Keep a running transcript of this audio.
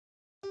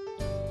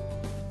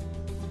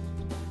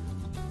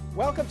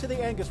Welcome to the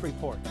Angus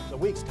Report, the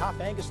week's top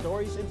Angus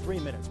stories in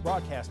 3 minutes,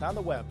 broadcast on the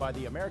web by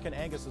the American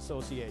Angus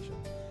Association.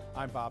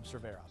 I'm Bob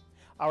Cervera.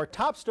 Our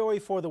top story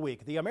for the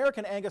week, the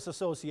American Angus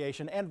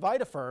Association and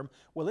VitaFirm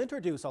will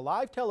introduce a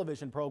live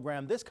television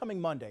program this coming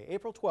Monday,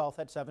 April 12th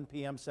at 7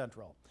 p.m.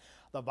 Central.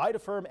 The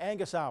VitaFirm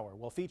Angus Hour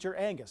will feature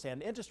Angus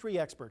and industry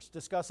experts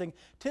discussing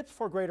tips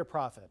for greater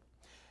profit.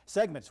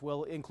 Segments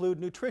will include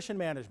nutrition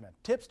management,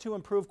 tips to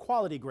improve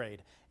quality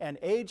grade, and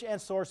age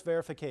and source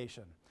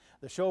verification.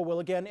 The show will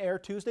again air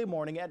Tuesday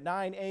morning at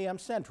 9 a.m.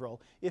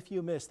 Central if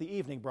you miss the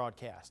evening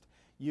broadcast.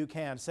 You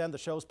can send the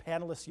show's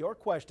panelists your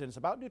questions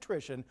about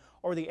nutrition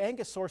or the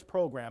Angus Source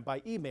program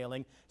by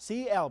emailing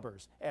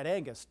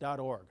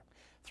calbers@angus.org.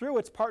 Through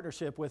its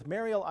partnership with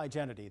Marial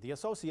Identity, the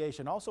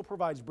association also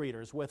provides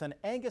breeders with an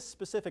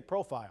Angus-specific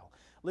profile,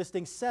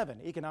 listing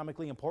 7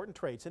 economically important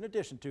traits in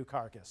addition to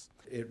carcass.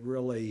 It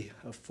really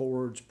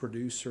affords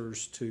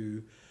producers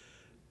to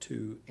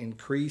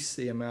increase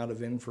the amount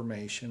of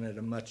information at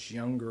a much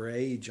younger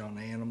age on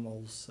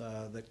animals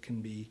that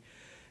can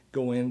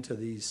go into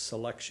these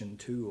selection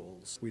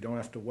tools. We don't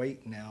have to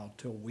wait now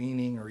till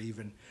weaning or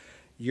even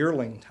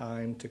yearling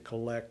time to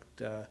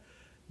collect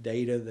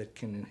data that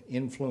can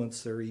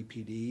influence their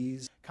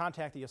EPDs.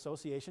 Contact the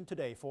association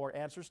today for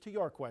answers to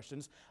your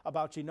questions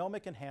about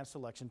genomic enhanced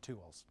selection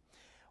tools.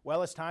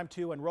 Well, it's time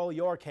to enroll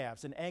your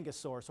calves in Angus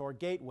Source or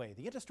Gateway,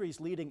 the industry's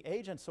leading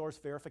age and source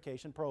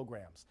verification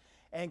programs.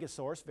 Angus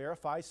Source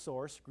verifies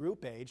source,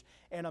 group age,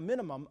 and a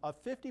minimum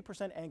of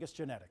 50% Angus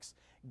genetics.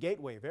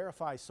 Gateway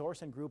verifies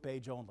source and group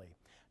age only.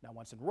 Now,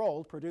 once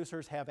enrolled,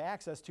 producers have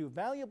access to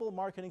valuable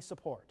marketing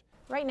support.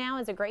 Right now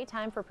is a great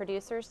time for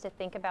producers to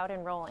think about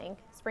enrolling.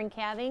 Spring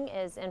calving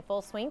is in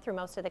full swing through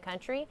most of the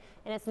country,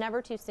 and it's never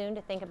too soon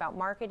to think about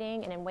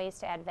marketing and in ways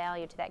to add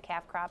value to that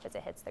calf crop as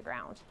it hits the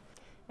ground.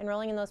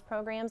 Enrolling in those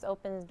programs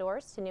opens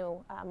doors to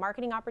new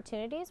marketing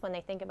opportunities when they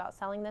think about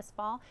selling this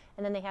fall,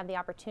 and then they have the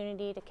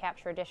opportunity to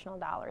capture additional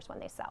dollars when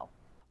they sell.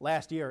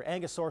 Last year,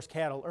 Angus Source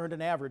cattle earned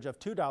an average of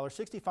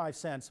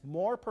 $2.65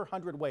 more per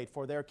hundredweight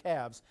for their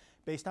calves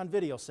based on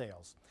video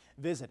sales.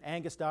 Visit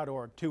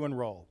angus.org to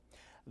enroll.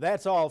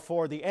 That's all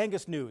for the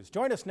Angus News.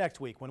 Join us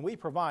next week when we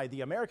provide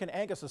the American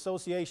Angus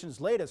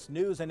Association's latest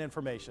news and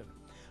information.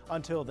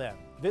 Until then,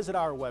 visit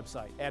our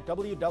website at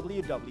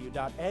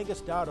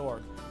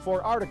www.angus.org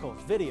for articles,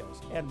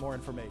 videos, and more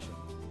information.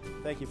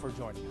 Thank you for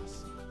joining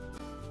us.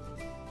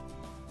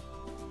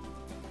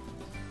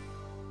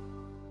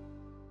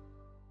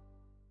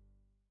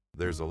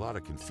 There's a lot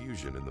of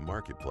confusion in the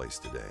marketplace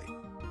today.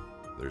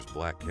 There's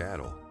black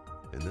cattle,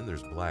 and then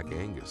there's black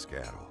Angus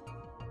cattle.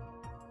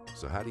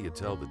 So how do you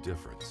tell the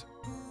difference?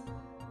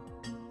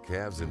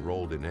 Calves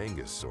enrolled in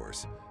Angus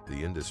Source,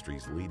 the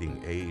industry's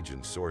leading age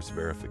and source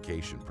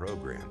verification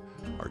program,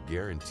 are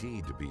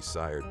guaranteed to be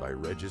sired by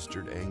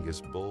registered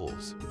Angus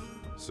bulls.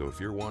 So if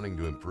you're wanting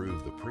to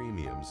improve the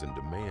premiums and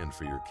demand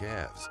for your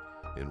calves,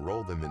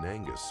 enroll them in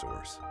Angus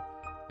Source.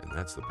 And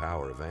that's the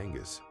power of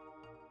Angus.